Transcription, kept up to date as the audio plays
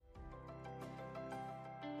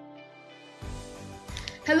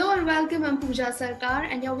Hello and welcome. I'm Pooja Sarkar,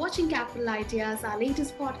 and you're watching Capital Ideas, our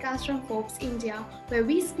latest podcast from Forbes India, where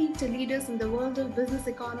we speak to leaders in the world of business,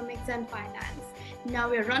 economics, and finance.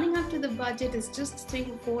 Now we're running up to the budget; it's just 3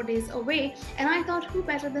 or 4 days away, and I thought, who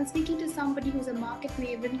better than speaking to somebody who's a market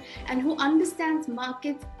maven and who understands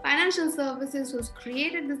markets, financial services, who's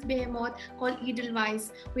created this behemoth called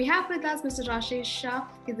Edelweiss. We have with us Mr. Rashesh Shah.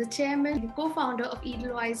 He's the chairman, the co-founder of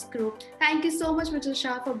Edelweiss Group. Thank you so much, Mr.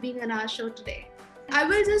 Shah, for being on our show today. I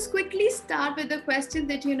will just quickly start with the question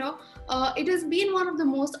that it has been one of the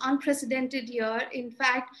most unprecedented year. In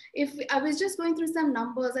fact, if I was just going through some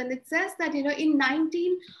numbers, and it says that in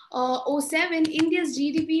 1907 India's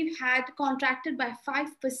GDP had contracted by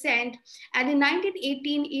 5%, and in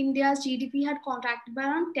 1918 India's GDP had contracted by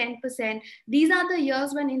around 10%. These are the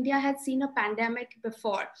years when India had seen a pandemic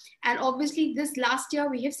before, and obviously this last year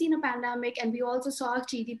we have seen a pandemic, and we also saw a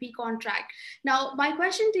GDP contract. Now, my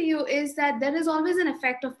question to you is that there is always an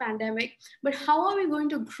effect of pandemic, but how are we going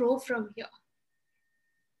to grow from here?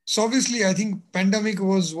 So obviously, I think pandemic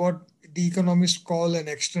was what the economists call an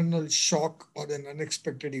external shock or an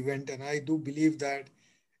unexpected event. And I do believe that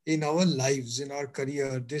in our lives, in our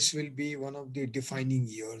career, this will be one of the defining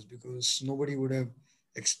years because nobody would have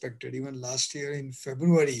expected. Even last year in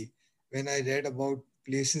February, when I read about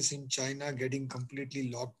places in China getting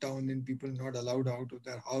completely locked down and people not allowed out of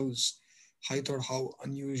their house, I thought how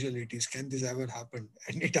unusual it is. Can this ever happen?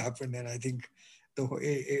 And it happened. And I think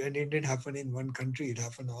and it didn't happen in one country; it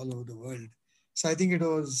happened all over the world. So I think it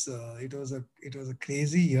was a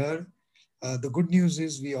crazy year. The good news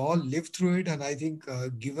is we all lived through it, and I think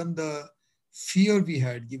given the fear we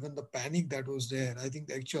had, given the panic that was there, I think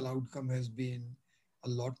the actual outcome has been a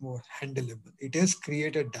lot more handleable. It has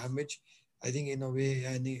created damage. I think in a way,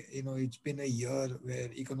 and it's been a year where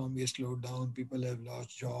economy has slowed down, people have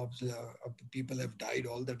lost jobs, people have died,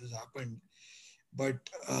 all that has happened, but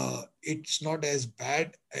it's not as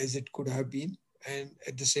bad as it could have been. And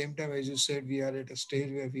at the same time, as you said, we are at a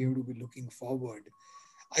stage where we have to be looking forward.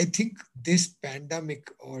 I think this pandemic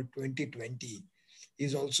or 2020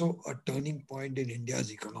 is also a turning point in India's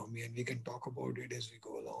economy, and we can talk about it as we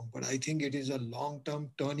go along. But I think it is a long term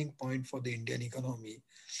turning point for the Indian economy.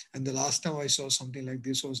 And the last time I saw something like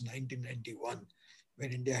this was 1991,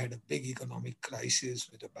 when India had a big economic crisis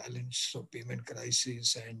with a balance of payment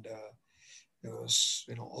crisis, and there was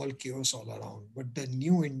all chaos all around. But the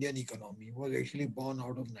new Indian economy was actually born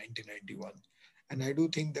out of 1991. And I do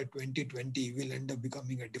think that 2020 will end up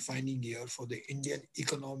becoming a defining year for the Indian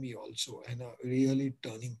economy also, and a really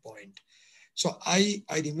turning point. So I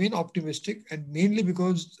remain optimistic, and mainly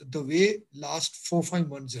because the way last 4 5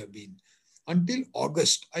 months have been until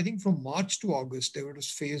August. I think from March to August there was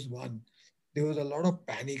phase one. There was a lot of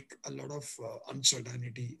panic, a lot of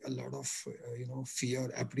uncertainty, a lot of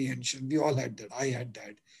fear, apprehension. We all had that. I had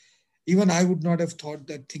that. Even I would not have thought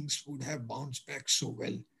that things would have bounced back so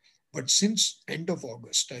well. But since end of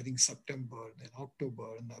August, I think September, then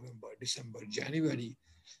October, November, December, January,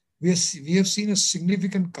 we have seen a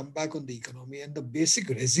significant comeback on the economy, and the basic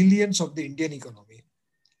resilience of the Indian economy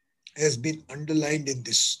has been underlined in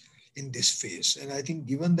this phase. And I think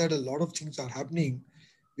given that a lot of things are happening,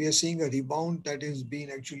 we are seeing a rebound that is being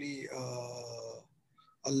actually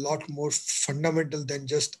a lot more fundamental than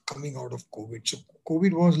just coming out of COVID. So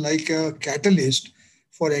COVID was like a catalyst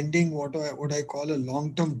for ending what I call a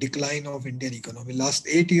long-term decline of Indian economy. Last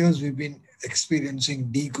 8 years, we've been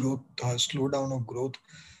experiencing degrowth, slowdown of growth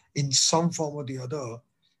in some form or the other.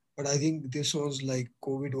 But I think this was like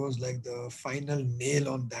COVID was like the final nail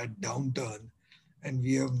on that downturn, and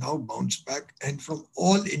we have now bounced back. And from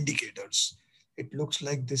all indicators, it looks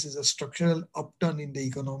like this is a structural upturn in the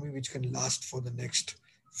economy which can last for the next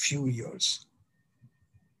few years.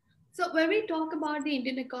 So when we talk about the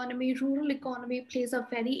Indian economy, rural economy plays a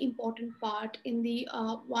very important part in the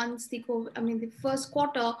once the COVID, I mean the first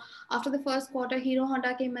quarter. After the first quarter, Hero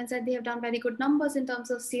Honda came and said they have done very good numbers in terms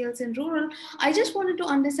of sales in rural. I just wanted to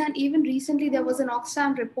understand. Even recently, there was an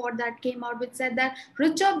Oxfam report that came out which said that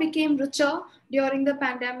richer became richer during the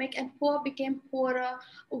pandemic and poor became poorer.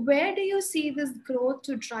 Where do you see this growth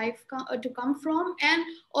to come from, and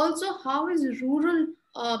also how is rural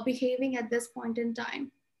behaving at this point in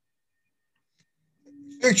time?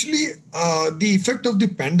 Actually, the effect of the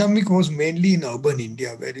pandemic was mainly in urban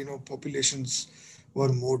India, where populations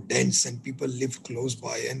were more dense and people lived close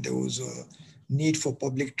by, and there was a need for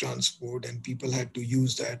public transport, and people had to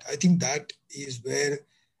use that. I think that is where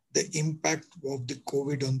the impact of the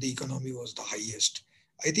COVID on the economy was the highest.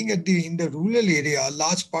 I think in the rural area, a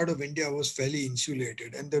large part of India was fairly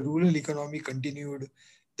insulated, and the rural economy continued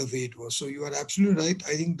the way it was. So you are absolutely right.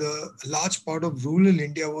 I think the large part of rural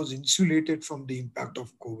India was insulated from the impact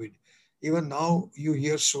of COVID. Even now, you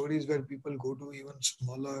hear stories where people go to even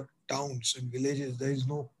smaller towns and villages. There is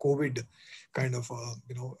no COVID kind of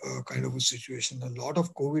a situation. A lot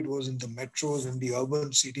of COVID was in the metros and the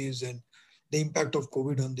urban cities, and the impact of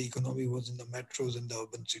COVID on the economy was in the metros and the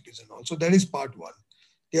urban cities, and also that is part one.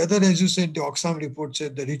 The other, as you said, the Oxfam report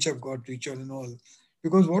said the rich have got richer and all,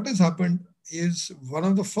 because what has happened is one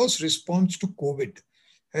of the first response to COVID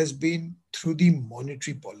has been through the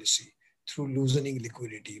monetary policy, through loosening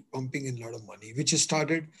liquidity, pumping in a lot of money, which has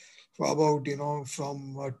started for about,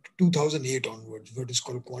 from 2008 onwards, what is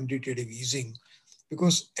called quantitative easing.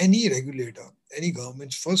 Because any regulator, any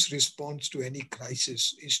government's first response to any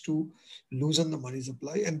crisis is to loosen the money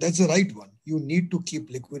supply. And that's the right one. You need to keep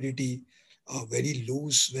liquidity very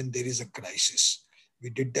loose when there is a crisis. We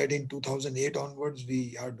did that in 2008 onwards.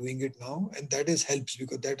 We are doing it now. And that is helps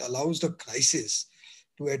because that allows the crisis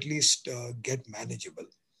to at least get manageable.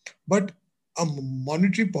 But a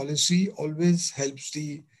monetary policy always helps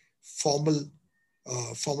the formal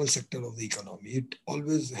formal sector of the economy. It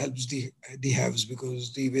always helps the haves,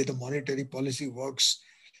 because the way the monetary policy works,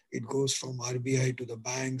 it goes from RBI to the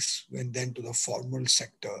banks and then to the formal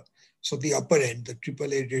sector. So the upper end, the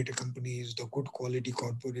AAA rated companies, the good quality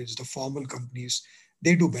corporates, the formal companies,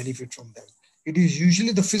 they do benefit from them. It is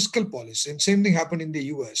usually the fiscal policy, and same thing happened in the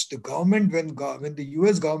US. The government, when the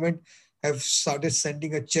US government have started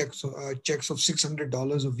sending a checks of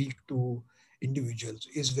 $600 a week to individuals,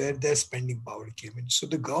 is where their spending power came in. So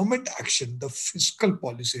the government action, the fiscal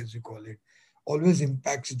policy as we call it, always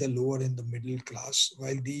impacts the lower and the middle class,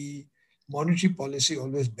 while the monetary policy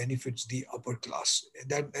always benefits the upper class.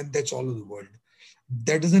 And that's all over the world.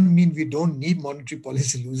 That doesn't mean we don't need monetary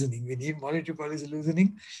policy loosening. We need monetary policy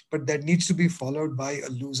loosening, but that needs to be followed by a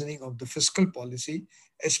loosening of the fiscal policy,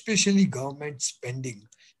 especially government spending.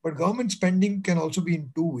 But government spending can also be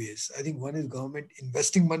in two ways. I think one is government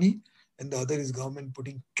investing money, and the other is government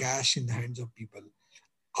putting cash in the hands of people.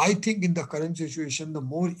 I think in the current situation, the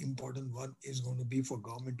more important one is going to be for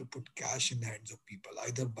government to put cash in the hands of people,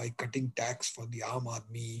 either by cutting tax for the Aam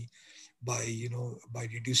Aadmi, by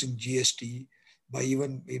reducing GST, by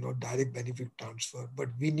even direct benefit transfer. But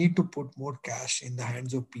we need to put more cash in the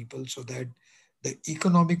hands of people so that the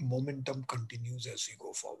economic momentum continues as we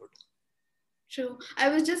go forward. True. I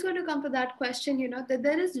was just going to come to that question, that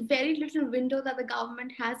there is very little window that the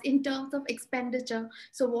government has in terms of expenditure.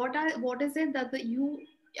 So what is it that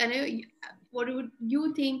I know, what would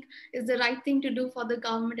you think is the right thing to do for the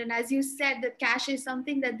government? And as you said, that cash is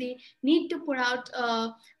something that they need to put out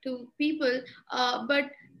to people.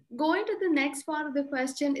 But going to the next part of the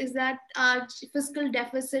question is that fiscal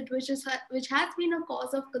deficit, which has been a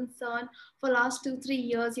cause of concern for last 2-3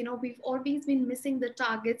 years. We've always been missing the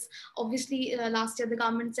targets. Obviously, last year the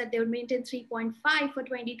government said they would maintain 3.5 for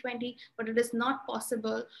 2020, but it is not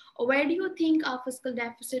possible. Where do you think our fiscal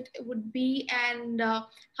deficit would be, and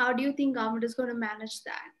how do you think government is going to manage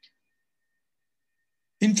that?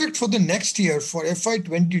 In fact, for the next year, for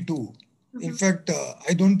FY22, in fact,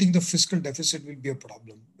 I don't think the fiscal deficit will be a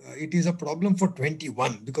problem. It is a problem for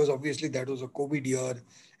 21, because obviously that was a COVID year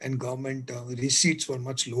and government receipts were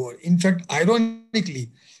much lower. In fact,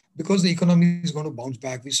 ironically, because the economy is going to bounce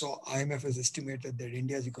back, we saw IMF has estimated that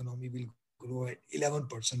India's economy will grow at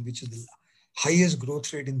 11%, which is the highest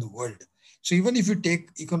growth rate in the world. So even if you take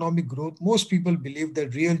economic growth, most people believe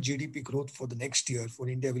that real GDP growth for the next year for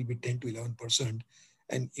India will be 10 to 11%.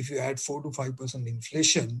 And if you add 4 to 5%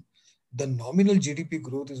 inflation, the nominal GDP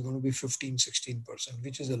growth is going to be 15-16%,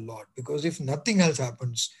 which is a lot, because if nothing else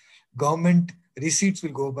happens, government receipts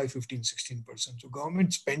will go by 15-16%. So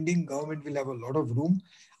government spending, government will have a lot of room.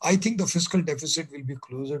 I think the fiscal deficit will be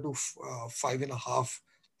closer to 5.5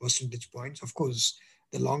 percentage points. Of course,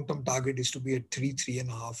 the long-term target is to be at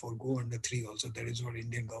 3.5, or go under 3 also. That is what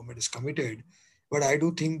Indian government is committed. But I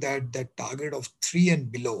do think that that target of 3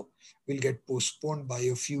 and below will get postponed by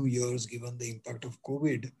a few years given the impact of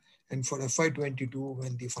COVID. And for FY22,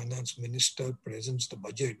 when the finance minister presents the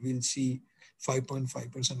budget, we'll see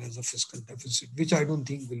 5.5% as a fiscal deficit, which I don't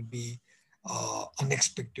think will be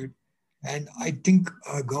unexpected. And I think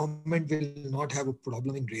government will not have a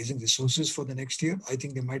problem in raising resources for the next year. I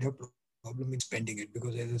think they might have problem in spending it,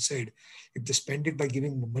 because as I said, if they spend it by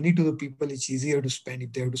giving money to the people, it's easier to spend.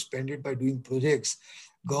 If they have to spend it by doing projects,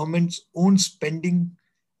 government's own spending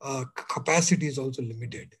capacity is also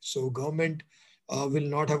limited. So government will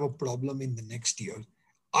not have a problem in the next year.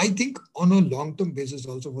 I think on a long-term basis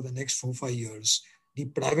also for the next 4-5 years, the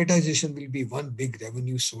privatization will be one big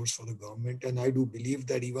revenue source for the government. And I do believe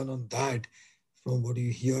that even on that, from what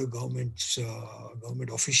you hear government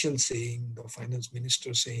officials saying, the finance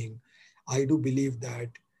minister saying, I do believe that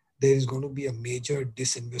there is going to be a major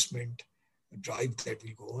disinvestment drive that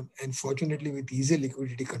will go on. And fortunately, with easy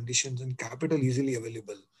liquidity conditions and capital easily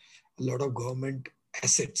available, a lot of government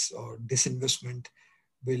assets or disinvestment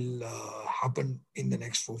will happen in the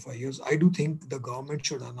next 4 5 years. I do think the government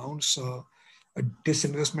should announce a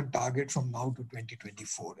disinvestment target from now to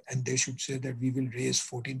 2024, and they should say that we will raise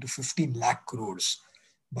 14 to 15 lakh crores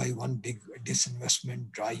by one big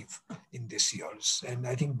disinvestment drive in this years. And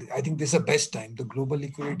I think this is the best time. The global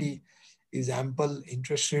liquidity is ample,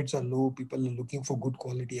 interest rates are low, people are looking for good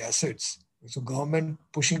quality assets. So government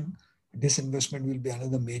pushing disinvestment will be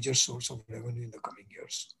another major source of revenue in the coming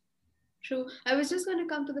years. True. I was just going to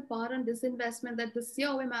come to the part on disinvestment that this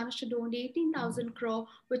year we managed to do only 18,000 crore,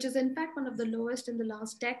 which is in fact one of the lowest in the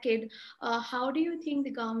last decade. How do you think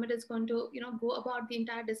the government is going to, go about the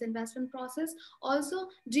entire disinvestment process? Also,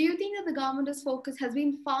 do you think that the government has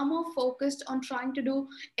been far more focused on trying to do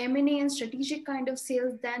M&A and strategic kind of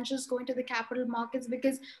sales than just going to the capital markets,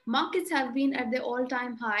 because markets have been at their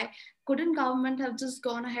all-time high? Couldn't government have just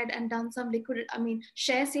gone ahead and done some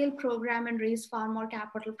share sale program and raised far more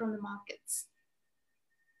capital from the markets?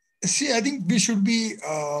 See, I think we should be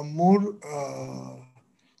more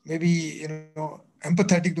maybe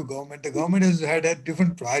empathetic to government. The government has had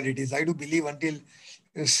different priorities. I do believe until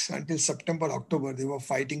September, October, they were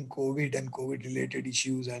fighting COVID and COVID related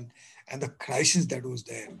issues and the crisis that was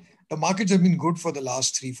there. The markets have been good for the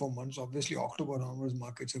last 3 4 months. Obviously, October onwards,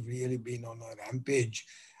 markets have really been on a rampage.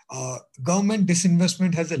 Government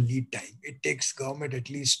disinvestment has a lead time. It takes government at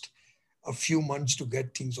least a few months to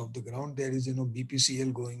get things off the ground. There is,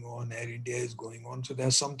 BPCL going on, Air India is going on. So there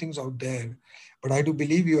are some things out there. But I do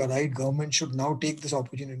believe you are right. Government should now take this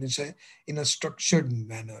opportunity and say, in a structured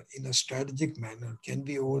manner, in a strategic manner, can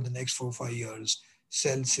we over the next 4 5 years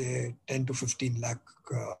sell, say, 10 to 15 lakh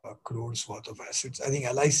crores worth of assets? I think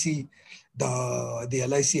LIC, the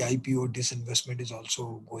LIC IPO disinvestment is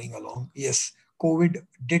also going along. Yes, COVID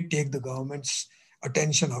did take the government's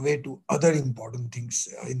attention away to other important things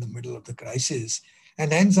in the middle of the crisis.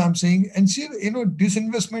 And hence I'm saying, and see,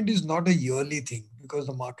 disinvestment is not a yearly thing because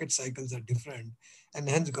the market cycles are different. And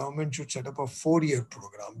hence government should set up a 4 year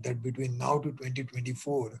program that between now to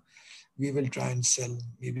 2024, we will try and sell,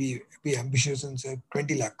 maybe be ambitious and say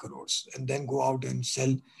 20 lakh crores, and then go out and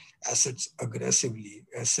sell assets aggressively,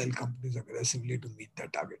 sell companies aggressively to meet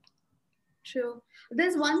that target. True.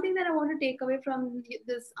 There's one thing that I want to take away from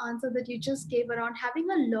this answer that you just gave around having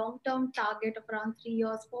a long-term target of around 3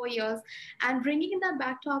 years, 4 years, and bringing that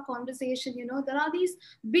back to our conversation. There are these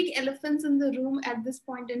big elephants in the room at this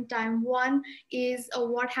point in time. One is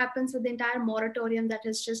what happens with the entire moratorium that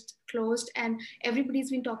has just closed, and everybody's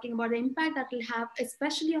been talking about the impact that will have,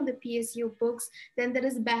 especially on the PSU books. Then there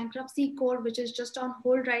is bankruptcy code, which is just on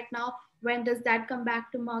hold right now. When does that come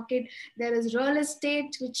back to market? There is real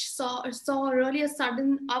estate, which saw really a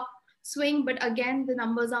sudden upswing, but again, the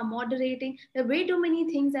numbers are moderating. There are way too many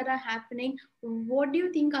things that are happening. What do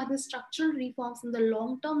you think are the structural reforms in the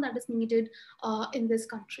long term that is needed in this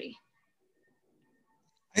country?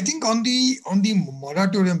 I think on the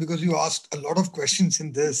moratorium, because you asked a lot of questions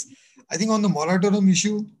in this, I think on the moratorium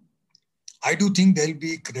issue, I do think there'll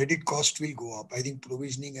be credit cost will go up. I think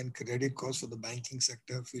provisioning and credit cost for the banking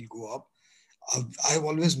sector will go up. I've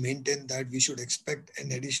always maintained that we should expect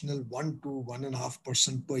an additional 1 to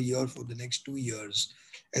 1.5% per year for the next 2 years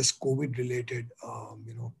as COVID-related,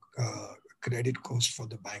 credit cost for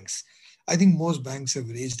the banks. I think most banks have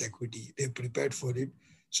raised equity; they're prepared for it.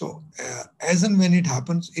 So as and when it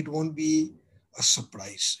happens, it won't be a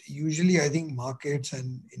surprise. Usually, I think markets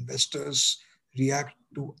and investors react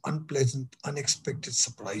to unpleasant, unexpected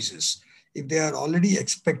surprises. If they are already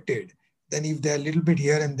expected, then if they're a little bit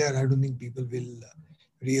here and there, I don't think people will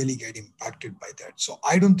really get impacted by that. So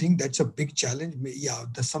I don't think that's a big challenge. Yeah,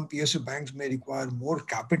 some PSU banks may require more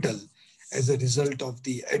capital as a result of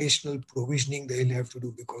the additional provisioning they'll have to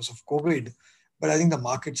do because of COVID. But I think the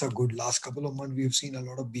markets are good. Last couple of months, we've seen a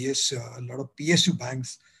lot of PSU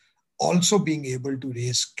banks also being able to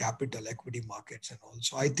raise capital, equity markets, and all.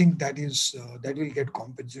 So I think that will get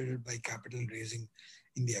compensated by capital raising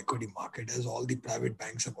in the equity market, as all the private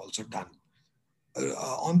banks have also done.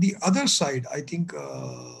 On the other side, I think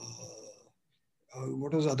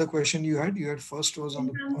what was the other question you had? You had first was on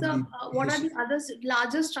what are the other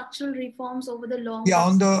larger structural reforms over the long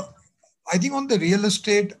term? I think on the real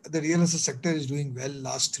estate sector is doing well.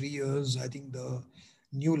 Last 3 years, I think the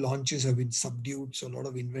new launches have been subdued, so a lot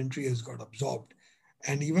of inventory has got absorbed.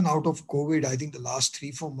 And even out of COVID, I think the last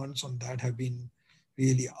 3 4 months on that have been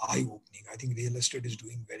really eye-opening. I think real estate is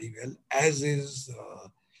doing very well, as is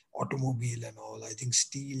automobile and all. I think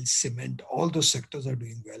steel, cement, all those sectors are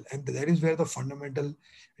doing well. And that is where the fundamental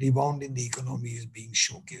rebound in the economy is being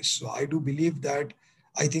showcased. So I do believe that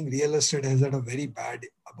I think real estate has had a very bad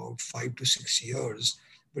about 5 to 6 years,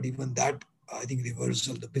 but even that, I think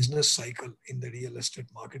reversal, the business cycle in the real estate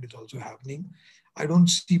market is also happening. I don't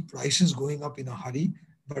see prices going up in a hurry,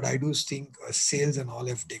 but I do think sales and all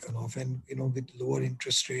have taken off. And with lower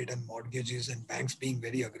interest rate and mortgages and banks being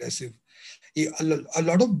very aggressive, a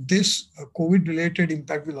lot of this COVID related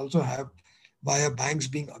impact will also have via banks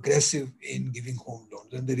being aggressive in giving home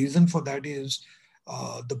loans. And the reason for that is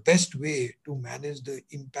the best way to manage the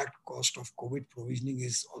impact cost of COVID provisioning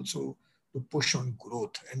is also to push on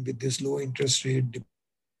growth. And with this low interest rate,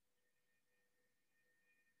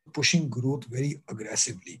 pushing growth very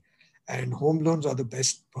aggressively. And home loans are the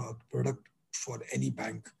best product for any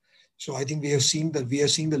bank. So I think we are seeing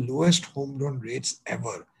the lowest home loan rates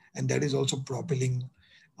ever, and that is also propelling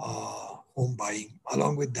home buying.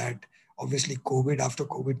 Along with that, obviously, after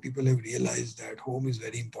COVID, people have realized that home is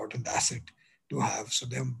very important asset to have.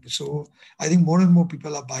 So I think more and more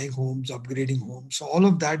people are buying homes, upgrading homes. So all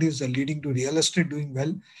of that is leading to real estate doing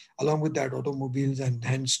well. Along with that, automobiles and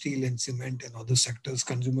hand steel and cement and other sectors,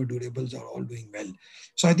 consumer durables are all doing well.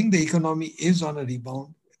 So I think the economy is on a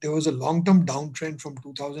rebound. There was a long-term downtrend from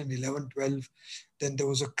 2011-12. Then there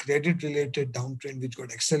was a credit-related downtrend which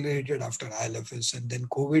got accelerated after ILFS, and then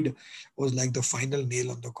COVID was like the final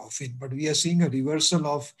nail on the coffin. But we are seeing a reversal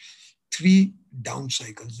of three down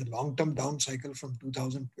cycles: the long-term down cycle from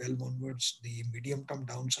 2012 onwards, the medium-term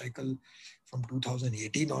down cycle from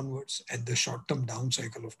 2018 onwards, and the short-term down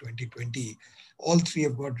cycle of 2020. All three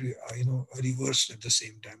have got reversed at the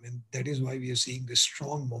same time, and that is why we are seeing this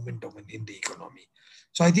strong momentum in the economy.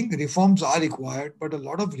 So I think reforms are required, but a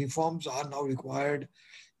lot of reforms are now required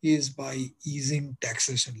is by easing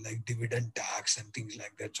taxation like dividend tax and things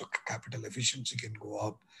like that. So capital efficiency can go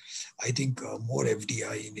up. I think more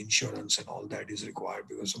FDI in insurance and all that is required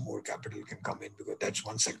because more capital can come in, because that's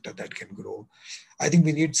one sector that can grow. I think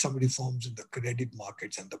we need some reforms in the credit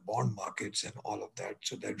markets and the bond markets and all of that,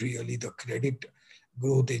 so that really the credit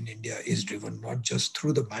growth in India is driven not just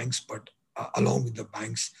through the banks, but along with the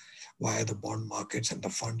banks via the bond markets and the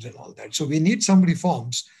funds and all that. So we need some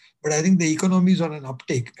reforms, but I think the economy is on an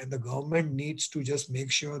uptake, and the government needs to just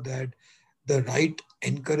make sure that the right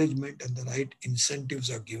encouragement and the right incentives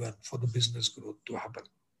are given for the business growth to happen.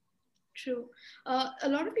 True. A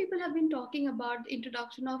lot of people have been talking about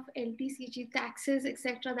introduction of LTCG taxes,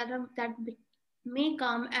 etc. That may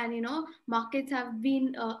come, and markets have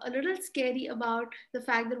been a little scary about the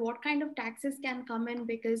fact that what kind of taxes can come in,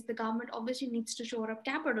 because the government obviously needs to shore up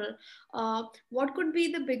capital. What could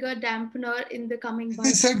be the bigger dampener in the coming budget?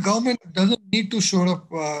 They said government doesn't need to shore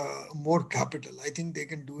up more capital. I think they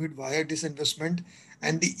can do it via disinvestment,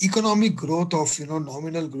 and the economic growth of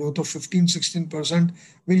nominal growth of 15-16%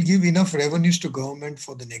 will give enough revenues to government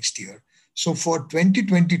for the next year. So for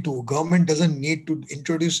 2022, government doesn't need to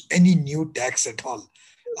introduce any new tax at all.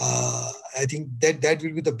 I think that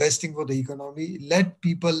will be the best thing for the economy. Let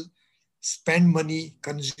people spend money,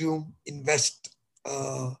 consume, invest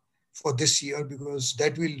for this year, because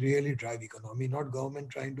that will really drive economy, not government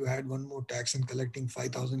trying to add one more tax and collecting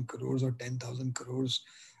 5,000 crores or 10,000 crores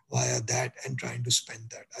via that and trying to spend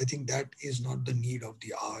that. I think that is not the need of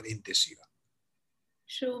the hour in this year.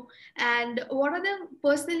 Sure. And what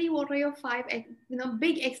are your 5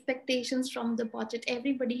 big expectations from the budget?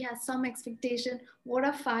 Everybody has some expectation. What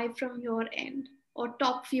are 5 from your end, or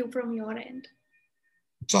top few from your end?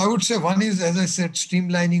 So I would say one is, as I said,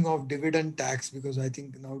 streamlining of dividend tax, because I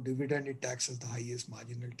think now dividend tax is the highest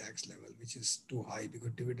marginal tax level, which is too high,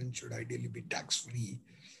 because dividend should ideally be tax free.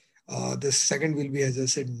 The second will be, as I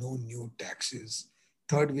said, no new taxes.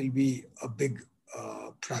 Third will be a big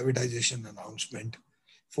privatization announcement.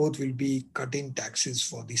 Fourth will be cutting taxes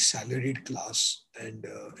for the salaried class and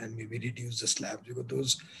maybe reduce the slabs, because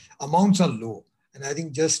those amounts are low. And I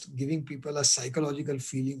think just giving people a psychological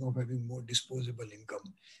feeling of having more disposable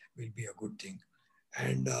income will be a good thing.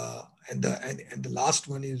 And the last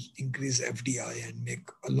one is increase FDI and make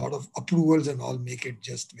a lot of approvals and all, make it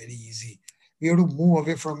just very easy. We have to move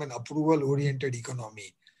away from an approval-oriented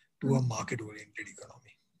economy to a market-oriented economy.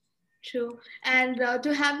 True. And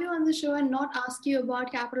to have you on the show and not ask you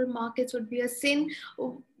about capital markets would be a sin.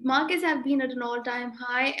 Markets have been at an all-time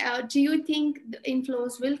high. Do you think the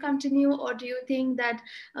inflows will continue, or do you think that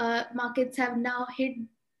markets have now hit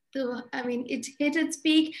it hit its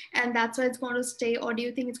peak and that's why it's going to stay, or do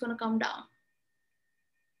you think it's going to come down?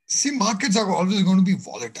 See, markets are always going to be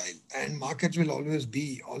volatile, and markets will always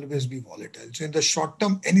be volatile. So in the short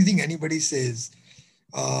term, anything anybody says,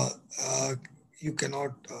 uh, uh, you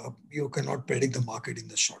cannot predict the market in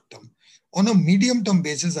the short term. On a medium term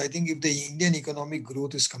basis, I think if the Indian economic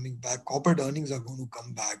growth is coming back, corporate earnings are going to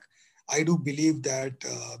come back. I do believe that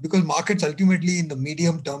because markets ultimately in the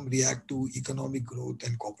medium term react to economic growth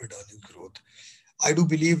and corporate earnings growth. I do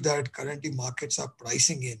believe that currently markets are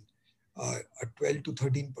pricing in a 12 to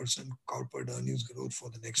 13% corporate earnings growth for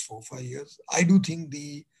the next 4 5 years. I do think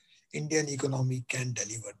the Indian economy can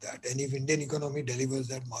deliver that. And if Indian economy delivers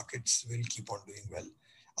that, markets will keep on doing well.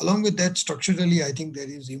 Along with that, structurally, I think there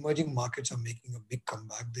is emerging markets are making a big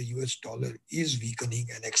comeback. The US dollar is weakening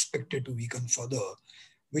and expected to weaken further,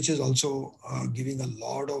 which is also giving a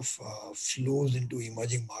lot of flows into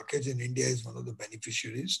emerging markets, and India is one of the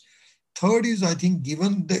beneficiaries. Third is, I think,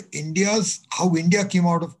 given the India's how India came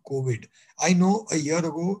out of COVID, I know a year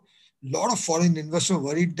ago, a lot of foreign investors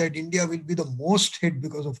worried that India will be the most hit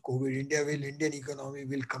because of COVID. Indian economy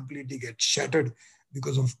will completely get shattered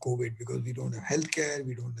because of COVID, because we don't have healthcare,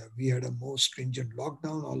 we had a more stringent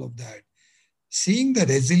lockdown, all of that. Seeing the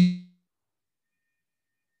resilience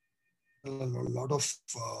of India, I think that has given a lot of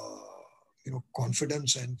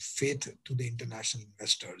confidence and faith to the international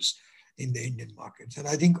investors in the Indian markets. And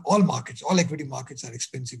I think all equity markets are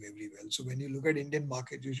expensive everywhere. So when you look at Indian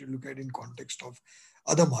markets, you should look at it in context of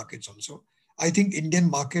other markets also. I think Indian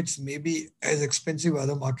markets may be as expensive as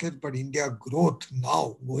other markets, but India growth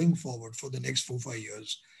now going forward for the next 4 5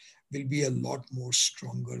 years will be a lot more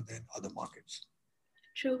stronger than other markets.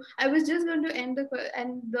 True. I was just going to end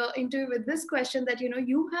the interview with this question that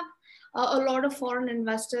you have a lot of foreign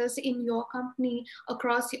investors in your company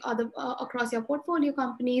across your portfolio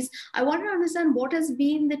companies. I want to understand what has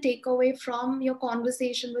been the takeaway from your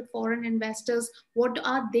conversation with foreign investors. What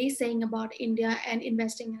are they saying about India and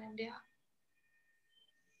investing in India?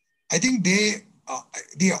 I think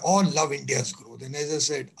they all love India's growth. And as I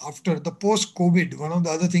said, after the post-COVID, one of the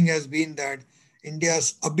other thing has been that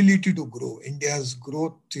India's ability to grow, India's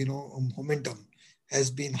growth, momentum has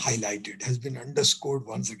been highlighted, has been underscored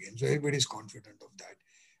once again. So everybody is confident of that.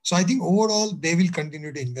 So I think overall they will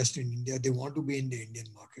continue to invest in India. They want to be in the Indian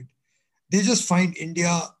market. They just find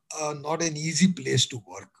India not an easy place to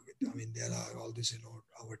work with. I mean, there are all this,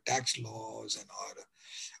 our tax laws and our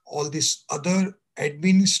all this other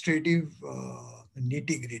administrative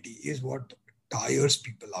nitty gritty is what tires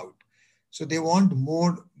people out. So they want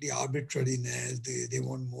more the arbitrariness, they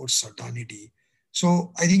want more certainty.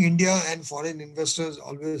 So I think India and foreign investors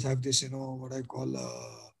always have this, what I call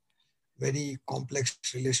a very complex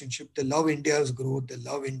relationship. They love India's growth, they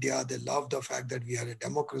love India, they love the fact that we are a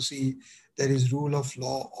democracy, there is rule of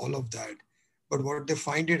law, all of that. But what they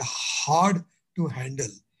find it hard to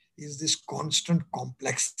handle is this constant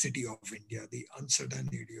complexity of India, the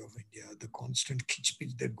uncertainty of India, the constant kitch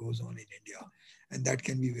that goes on in India. And that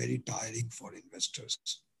can be very tiring for investors.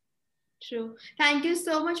 True. Thank you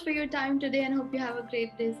so much for your time today and hope you have a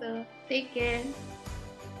great day, sir. Take care.